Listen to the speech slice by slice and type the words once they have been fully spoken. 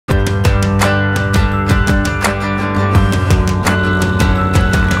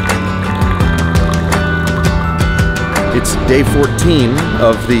day 14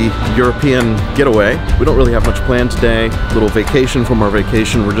 of the European getaway. We don't really have much planned today. Little vacation from our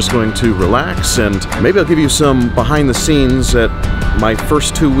vacation. We're just going to relax, and maybe I'll give you some behind the scenes at my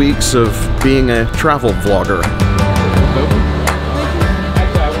first 2 weeks of being a travel vlogger.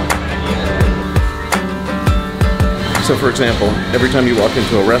 So for example, every time you walk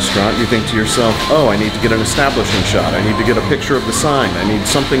into a restaurant, you think to yourself, oh, I need to get an establishing shot. I need to get a picture of the sign. I need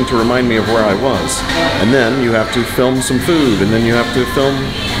something to remind me of where I was. And then you have to film some food, and then you have to film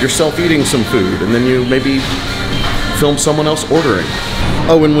yourself eating some food, and then you maybe film someone else ordering.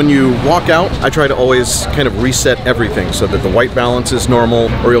 Oh, and when you walk out, I try to always kind of reset everything so that the white balance is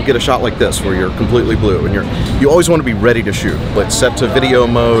normal, or you'll get a shot like this where you're completely blue, and you always want to be ready to shoot. Let's set to video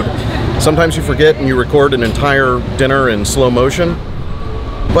mode. Sometimes you forget and you record an entire dinner in slow motion,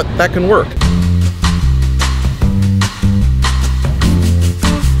 but that can work.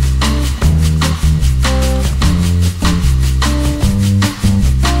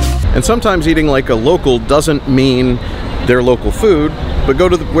 And sometimes eating like a local doesn't mean their local food, but go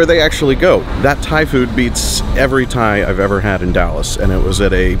to where they actually go. That Thai food beats every Thai I've ever had in Dallas, and it was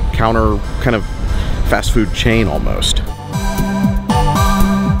at a counter kind of fast food chain almost.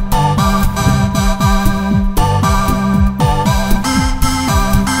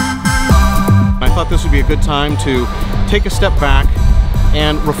 This would be a good time to take a step back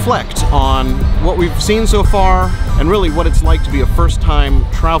and reflect on what we've seen so far and really what it's like to be a first-time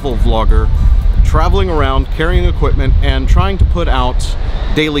travel vlogger, traveling around, carrying equipment, and trying to put out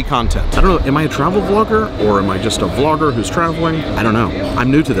daily content. I don't know, am I a travel vlogger or am I just a vlogger who's traveling? I don't know. I'm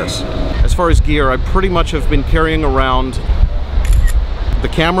new to this. As far as gear, I pretty much have been carrying around the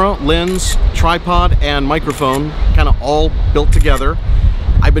camera, lens, tripod, and microphone, kind of all built together.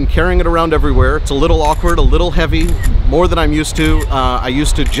 I've been carrying it around everywhere. It's a little awkward, a little heavy, more than I'm used to. I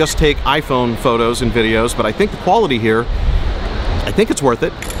used to just take iPhone photos and videos, but I think the quality here, I think it's worth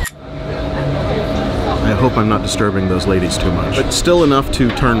it. I hope I'm not disturbing those ladies too much. But still enough to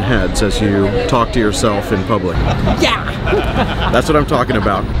turn heads as you talk to yourself in public. Yeah! That's what I'm talking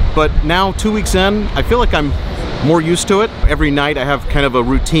about. But now, 2 weeks in, I feel like I'm more used to it. Every night I have kind of a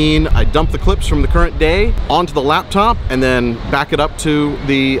routine. I dump the clips from the current day onto the laptop and then back it up to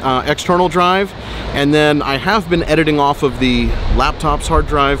the external drive. And then I have been editing off of the laptop's hard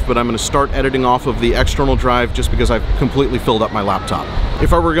drive, but I'm going to start editing off of the external drive just because I've completely filled up my laptop.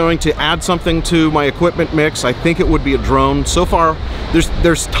 If I were going to add something to my equipment mix, I think it would be a drone. So far,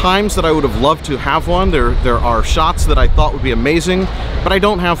 there's times that I would have loved to have one. There are shots that I thought would be amazing, but I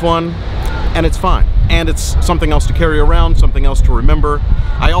don't have one, and it's fine. And it's something else to carry around, something else to remember.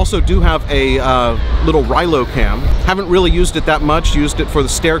 I also do have a little Rilo cam. Haven't really used it that much, used it for the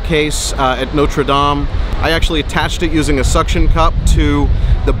staircase at Notre Dame. I actually attached it using a suction cup to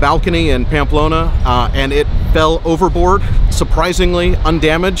the balcony in Pamplona, and it fell overboard, surprisingly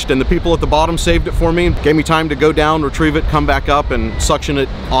undamaged, and the people at the bottom saved it for me. Gave me time to go down, retrieve it, come back up, and suction it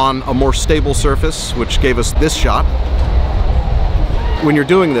on a more stable surface, which gave us this shot. When you're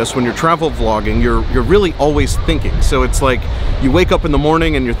doing this, when you're travel vlogging, you're really always thinking. So it's like you wake up in the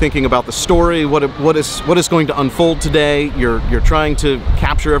morning and you're thinking about the story, what is going to unfold today. You're trying to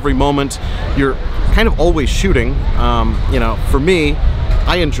capture every moment. You're kind of always shooting. You know, for me,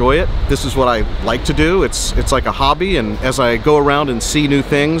 I enjoy it. This is what I like to do. It's like a hobby, and as I go around and see new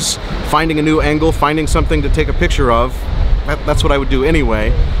things, finding a new angle, finding something to take a picture of, that's what I would do anyway.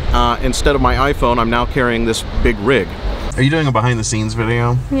 Instead of my iPhone, I'm now carrying this big rig. Are you doing a behind-the-scenes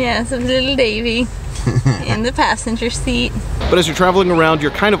video? Yes, of little Davy in the passenger seat. But as you're traveling around,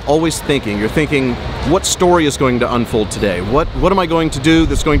 you're kind of always thinking. You're thinking, what story is going to unfold today? What am I going to do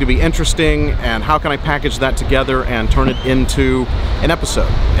that's going to be interesting, and how can I package that together and turn it into an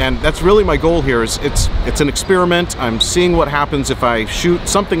episode? And that's really my goal here. It's an experiment. I'm seeing what happens if I shoot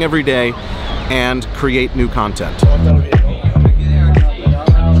something every day and create new content.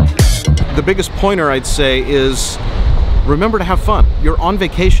 The biggest pointer, I'd say, is remember to have fun. You're on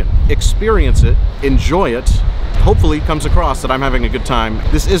vacation. Experience it, enjoy it. Hopefully it comes across that I'm having a good time.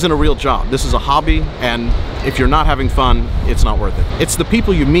 This isn't a real job. This is a hobby, and if you're not having fun, it's not worth it. It's the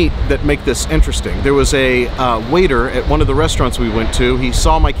people you meet that make this interesting. There was a waiter at one of the restaurants we went to. He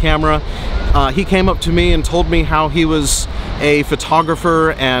saw my camera. He came up to me and told me how he was a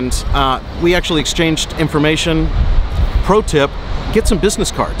photographer, and we actually exchanged information. Pro tip, get some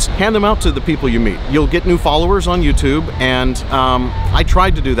business cards, hand them out to the people you meet. You'll get new followers on YouTube, and I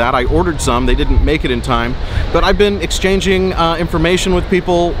tried to do that. I ordered some, they didn't make it in time, but I've been exchanging information with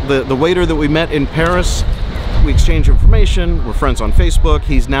people. The waiter that we met in Paris, we exchanged information, we're friends on Facebook.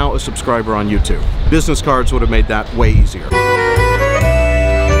 He's now a subscriber on YouTube. Business cards would have made that way easier.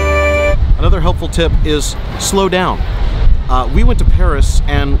 Another helpful tip is slow down. We went to Paris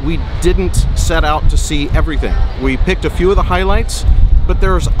and we didn't set out to see everything. We picked a few of the highlights, but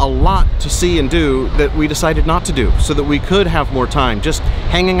there's a lot to see and do that we decided not to do so that we could have more time just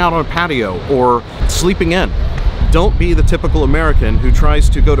hanging out on a patio or sleeping in. Don't be the typical American who tries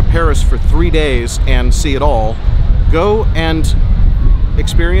to go to Paris for 3 days and see it all. Go and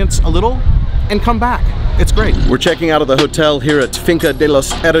experience a little and come back. It's great. We're checking out of the hotel here at Finca de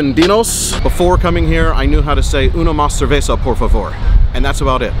los Erendinos. Before coming here, I knew how to say "Una más cerveza, por favor," and that's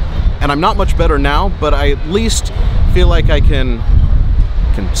about it. And I'm not much better now, but I at least feel like I can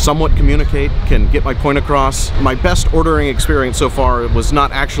somewhat communicate, can get my point across. My best ordering experience so far was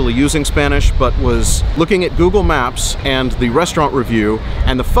not actually using Spanish, but was looking at Google Maps and the restaurant review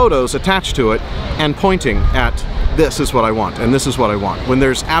and the photos attached to it and pointing at this is what I want and this is what I want. When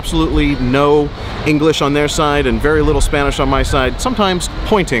there's absolutely no English on their side and very little Spanish on my side, sometimes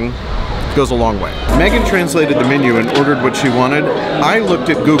pointing goes a long way. Megan translated the menu and ordered what she wanted. I looked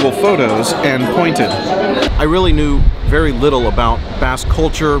at Google Photos and pointed. I really knew very little about Basque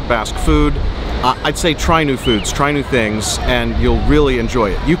culture, Basque food. I'd say try new foods, try new things, and you'll really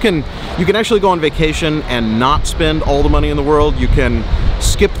enjoy it. You can actually go on vacation and not spend all the money in the world. You can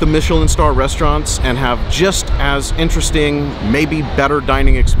skip the Michelin star restaurants and have just as interesting, maybe better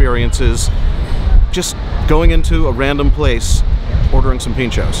dining experiences just going into a random place, ordering some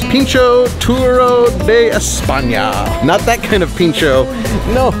pinchos. Pincho Turo de España. Not that kind of pincho,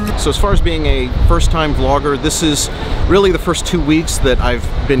 no. So as far as being a first-time vlogger, this is really the first 2 weeks that I've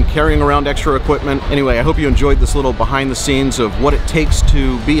been carrying around extra equipment. Anyway, I hope you enjoyed this little behind the scenes of what it takes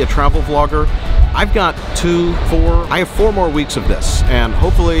to be a travel vlogger. I've got I have 4 more weeks of this, and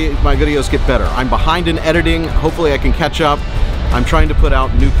hopefully my videos get better. I'm behind in editing, hopefully I can catch up. I'm trying to put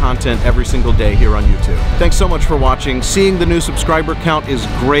out new content every single day here on YouTube. Thanks so much for watching. Seeing the new subscriber count is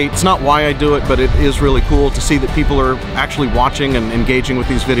great. It's not why I do it, but it is really cool to see that people are actually watching and engaging with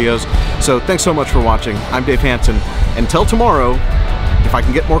these videos. So thanks so much for watching. I'm Dave Hansen. Until tomorrow, if I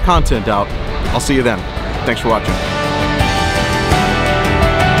can get more content out, I'll see you then. Thanks for watching.